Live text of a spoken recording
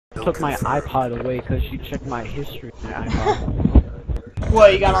took my iPod away because she checked my history on my iPod.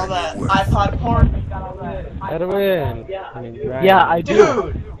 What, you got all that iPod porn? Edwin! Yeah, I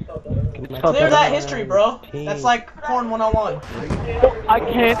do. Dude! Clear that history, bro. That's like porn 101. I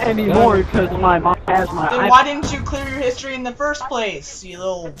can't anymore because my mom has my Then iPod. why didn't you clear your history in the first place, you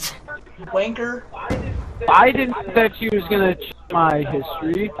little wanker? I didn't think that she was gonna check my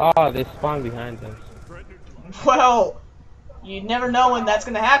history. Oh, they spawned behind us. Well, you never know when that's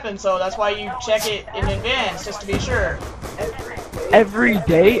gonna happen, so that's why you check it in advance, just to be sure. Every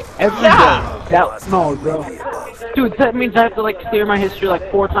day? Every Yeah. day? No, bro. Dude, that means I have to, like, clear my history,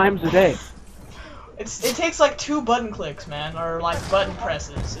 like, 4 times a day. It takes like 2 button clicks, man, or like button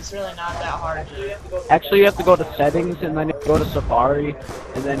presses. It's really not that hard. Actually, you have to go to settings, and then you go to Safari,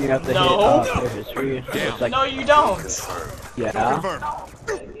 and then you have to No. hit, clear history. It's like, No, you don't. yeah.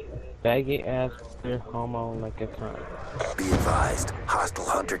 Baggy ass clear homo like a cunt. Be advised, hostile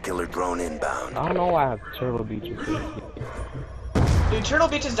hunter-killer drone inbound. I don't know why I have turtle beaches. Dude, turtle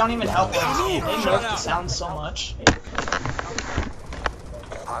beaches don't even help this game. They nerf the sound so much.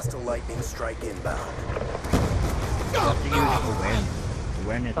 Hostile lightning strike inbound.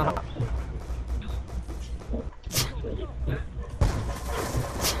 Awareness helps.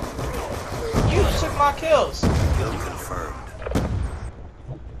 You took my kills. Kill confirmed.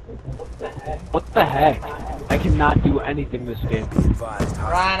 What the heck? I cannot do anything this game. Be advised,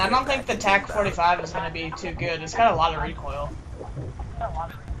 hostile Ryan, I don't care think the package TAC inbound. 45 is gonna be too good. It's got a lot of recoil. I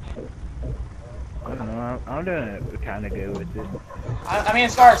don't know. I'm doing it kind of good with it. I mean,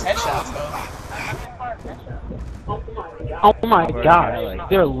 as far as headshots go. Oh my gosh,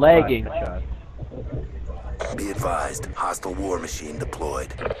 they're lagging. Be advised, hostile war machine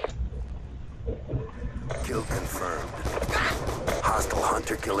deployed. Kill confirmed. Hostile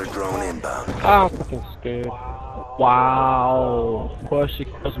hunter-killer drone inbound. I'm fucking scared. Wow. Of course she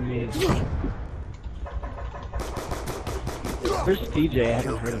kills me. Where's DJ? I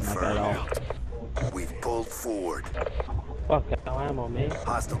haven't heard of him at all. We've pulled forward. Fuck, no ammo, man.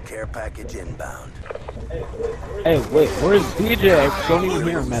 Hostile care package inbound. Hey, wait, where's DJ? I don't even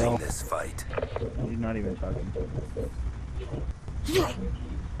hear him Losing at all. this fight. He's not even talking.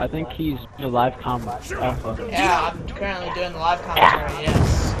 I think he's in a live comment. Yeah, I'm currently doing the live commentary,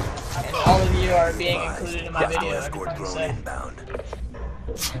 yes. And all of you are being included in my video, Escort everything you drone say. inbound.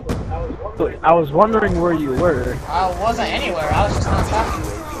 I was wondering where you were. I wasn't anywhere, I was just on top.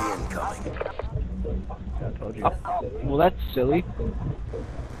 UAV incoming. I told you. Well, that's silly.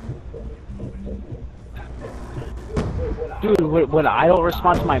 Dude, when I don't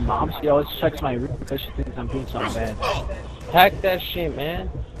respond to my mom, she always checks my room because she thinks I'm doing something bad. Hack that shit, man.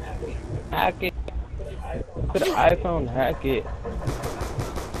 Hack it. Put an iPhone, hack it.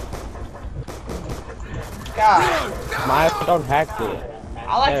 God, My iPhone hacked it.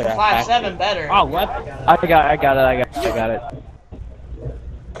 I like the There, I hacked 5.7 it. better. Oh, what? I got it.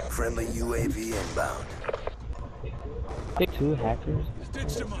 Friendly UAV inbound. Pick 2 hackers.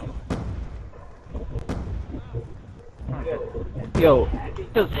 Yo,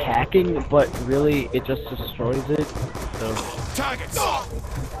 it does hacking, but really, it just destroys it. So,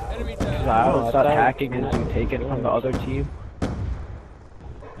 I always thought hacking is you take it from the other team.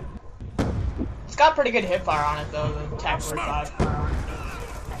 It's got pretty good hipfire on it though, the TAC 45.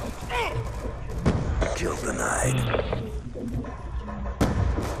 Kill denied.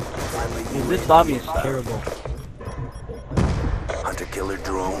 Friendly Dude, this UAV lobby is inbound. terrible. Hunter-killer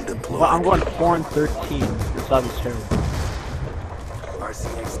drone deployed. Well, I'm going 4 and 13. This lobby's terrible.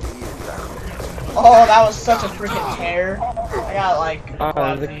 RCXD inbound. Oh, that was such a freaking tear. I got like Oh,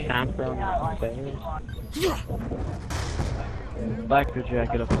 5 there's a feet. camper on the stairs. Blacker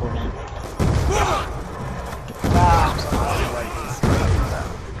jacket, of course. Wow.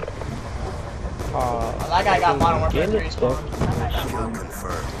 Oh, That guy got Modern Warfare Get 3 it, spawn. Kill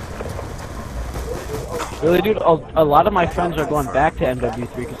confirmed. Really, dude, a lot of my friends are going back to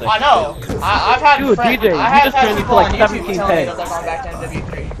MW3 because I know. I've had Dude, friends, DJ, I you have just had ran into people like on YouTube 17 tell me pay. that they're going back to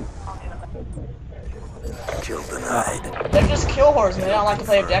MW3. Kill denied. They're just kill whores and they don't like to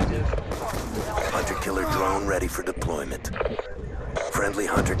play objective. Hunter-killer drone ready for deployment. Friendly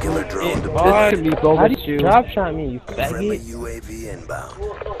hunter-killer drone This deployed. could be gold how with did you you. drop shot me, you Friendly faggot? UAV inbound.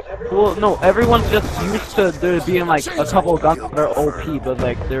 Well, no, everyone's just used to there being like a couple guns that are OP, but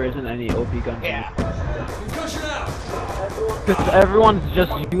like there isn't any OP guns. Yeah. Because everyone's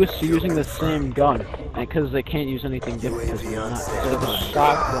just used to using the same gun, and because they can't use anything different. 'Cause UAV they're on not- standby.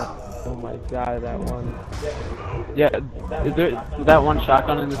 Shotgun. Oh my god, that one. Yeah, is there that one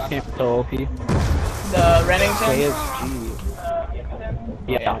shotgun in this game so OP? The Remington? KSG.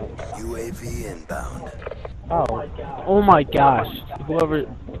 Yeah. UAV inbound. Oh, Oh my gosh. Whoever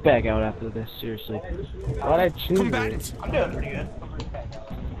back out after this, seriously. why'd I choose it? I'm doing pretty good.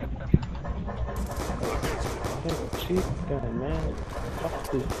 Cheap gun, man.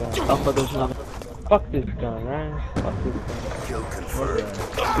 Fuck this gun. Oh, but there's another. Fuck this gun, man. Fuck this gun. Kill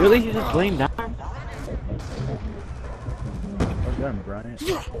confirmed. Really? He's just laying down? Well done, Brian.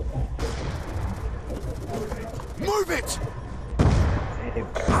 Move it! Hey,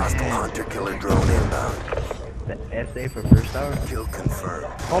 Hostile hunter-killer drone inbound. the SA for first hour? Kill confirmed.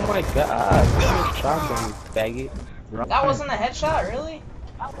 Oh my god. Give me a shotgun, you faggot. That wasn't a headshot, really?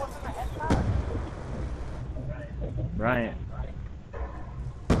 Brian.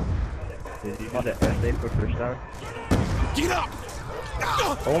 Did you do the SA for first hour? Get up!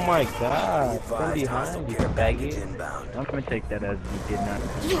 Oh my god. From Advised hostile behind, you care package faggot. inbound. I'm gonna take that as you did not.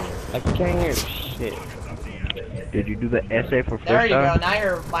 I can't hear shit. Did you do the SA for first There you hour? go. Now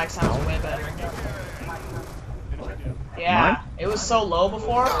your mic sounds way better. Yeah, it was so low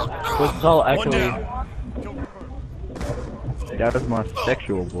before. Was all echoey. That was my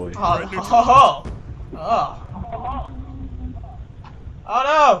sexual voice. Oh, oh, oh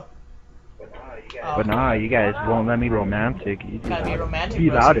no! But nah, you guys won't let me romantic. You Gotta be romantic. Be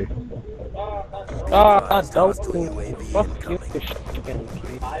pussy. louder. Ah, dope. Hostile UAV Fuck you, incoming. chicken,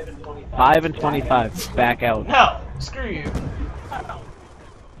 please. 5 and 25. Back out. No, screw you.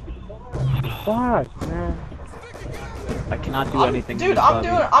 Fuck, man. I cannot do anything. in Dude, this lobby.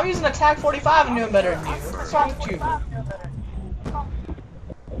 I'm using attack 45 and doing better than you. What's wrong with you?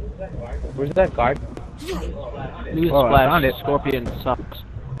 Where's that guard? News Oh, I flash. found it. Scorpion sucks.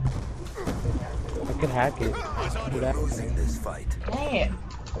 I could hack it. Do that. Losing this fight. Dang it.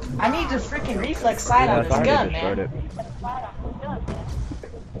 I need to freaking reflex sight on Yeah, this I gun, destroyed man. it.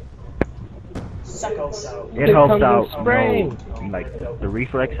 Suckles. It Here helps comes the out. spring. No, like the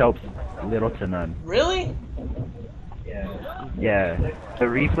reflex helps little to none. Really? Yeah, the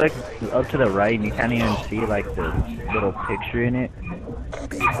reflex is up to the right, and you can't even see like the little picture in it.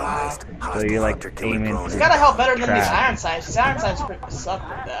 Be advised. So Hostile you're like hunter-killer aiming. drone It's gotta help better than these Trash. iron sights. These iron sights freaking suck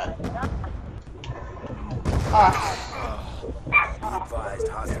with that. Ah, Advised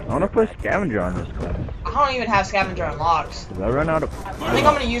hostile. I wanna put scavenger on this class. I don't even have scavenger unlocked. Cause I run out of. I think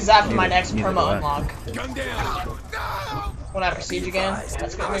I'm gonna use that for my next Neither perma do I. unlock. Gun down. When I proceed again,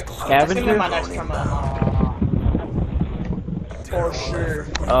 that's gonna be Scavenger? my next perma unlock. For sure.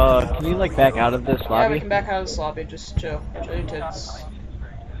 Can you like back out of this Yeah, we lobby? can back out of this lobby. Just chill. Chill your tits.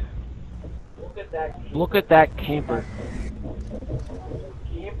 Look at that camper.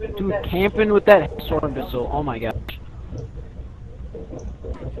 Dude, camping with that storm missile. Oh my gosh.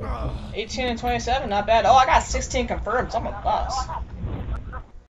 18 and 27, not bad. Oh, I got 16 confirmed. I'm a boss.